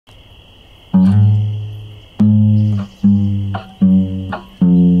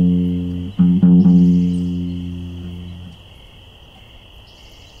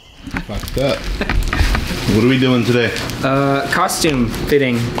we doing today? Costume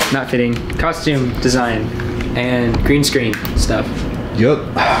costume design and green screen stuff. Yep.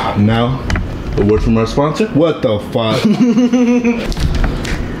 Now, a word from our sponsor. What the fuck?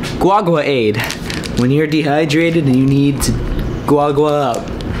 Guagua Aid. When you're dehydrated and you need to guagua up.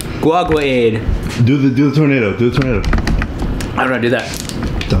 Guagua Aid. Do the tornado. Do the tornado. How do I do that?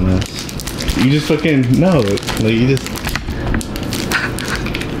 Dumbass. You just fucking know. Like you just.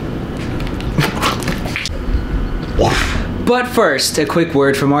 But first, a quick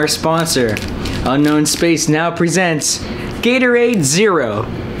word from our sponsor. Unknown Space now presents Gatorade Zero.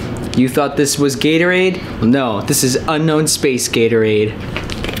 You thought this was Gatorade? Well, no, this is Unknown Space Gatorade.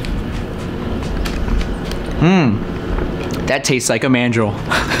 That tastes like a mandrill.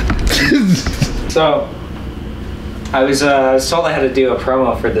 So, I was told I had to do a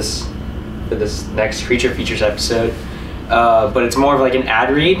promo for this next Creature Features episode, but it's more of like an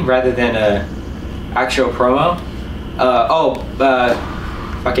ad read rather than a actual promo.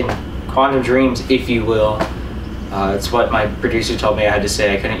 Fucking Quondam Dreams, if you will. It's what my producer told me I had to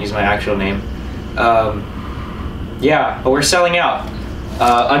say. I couldn't use my actual name. Yeah, but we're selling out.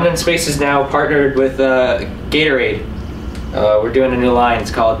 Unknown Space is now partnered with Gatorade. We're doing a new line.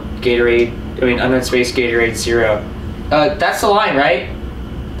 It's called Unknown Space Gatorade Zero. That's the line, right?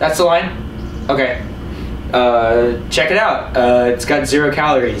 That's the line? Okay. Check it out. It's got 0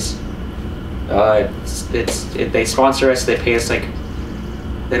 calories. They sponsor us. They pay us like,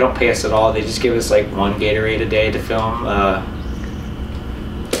 they don't pay us at all. They just give us like 1 Gatorade a day to film.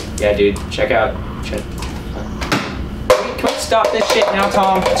 Yeah, dude, check out. Can we stop this shit now,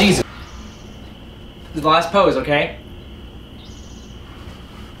 Tom? Jesus. The last pose, okay?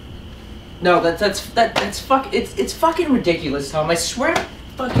 No, it's fucking ridiculous, Tom. I swear to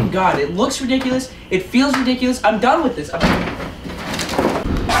fucking God, it looks ridiculous. It feels ridiculous. I'm done with this.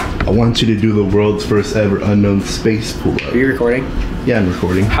 I want you to do the world's first ever unknown space pull-up. Are you recording? Yeah, I'm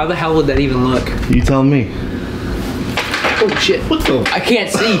recording. How the hell would that even look? You tell me. Oh shit. What the? I can't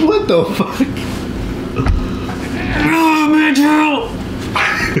see. What the fuck? Oh, Mandrill!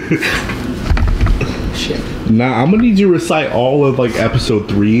 Shit. Now, I'm gonna need you to recite all of like episode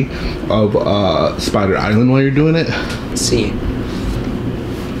 3 of Spider Island while you're doing it. Let's see.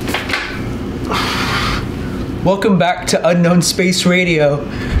 Welcome back to Unknown Space Radio,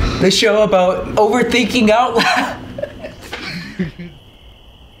 the show about overthinking out loud.